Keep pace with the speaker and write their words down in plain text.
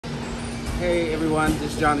Hey everyone,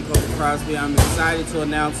 this is Johnny Cobra Crosby. I'm excited to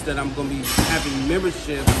announce that I'm going to be having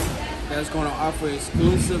membership that's going to offer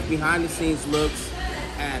exclusive behind the scenes looks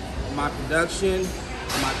at my production,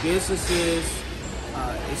 my businesses,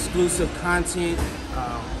 exclusive content,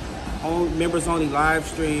 members only live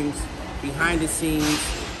streams, behind the scenes,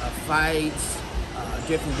 fights,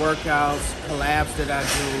 different workouts, collabs that I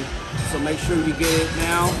do. So make sure you get it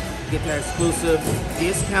now. Get that exclusive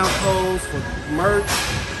discount codes for merch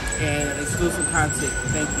and exclusive content.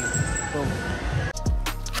 Thank you. Boom.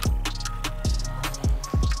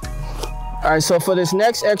 All right, so for this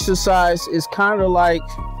next exercise, it's kind of like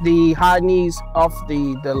the high knees off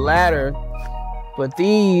the ladder, but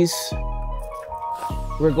these,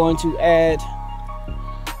 we're going to add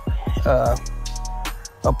a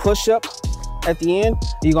push-up at the end.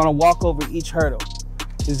 You're gonna walk over each hurdle.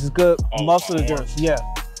 This is good muscle endurance. Yeah,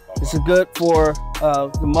 this is good for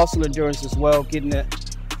the muscle endurance as well, getting it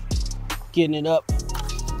up.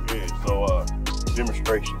 Yeah, so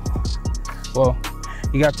demonstration. Well,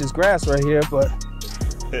 you got this grass right here, but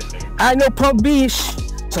I know pump beach,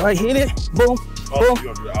 so I hit it. Boom, boom,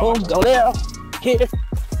 boom. Go there. Here,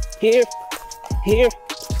 here, here,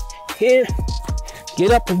 here.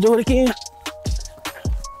 Get up and do it again.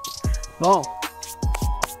 Boom.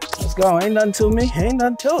 Let's go. Ain't nothing to me. Ain't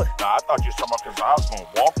nothing to it. Nah, I thought you were talking about because I was gonna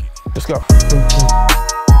walk it. Let's go.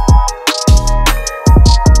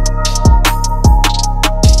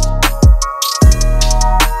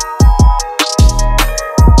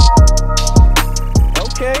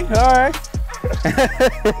 Okay, all right.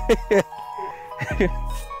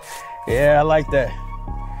 Yeah, I like that.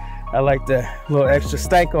 I like that. A little extra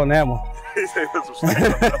stank on that one.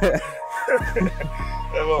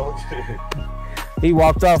 He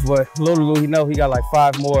walked off, but little do he know he got like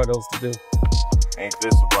 5 more of those to do. Ain't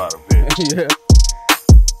this about a bitch? Yeah.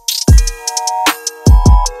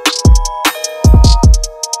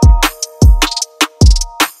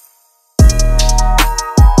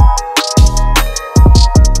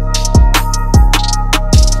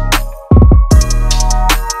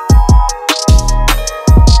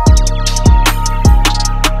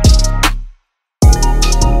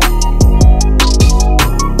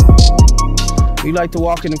 You like to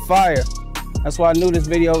walk in the fire. That's why I knew this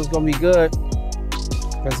video was gonna be good.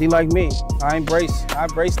 Because he like me. I embrace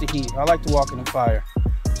the heat. I like to walk in the fire.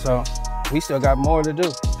 So we still got more to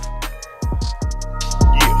do.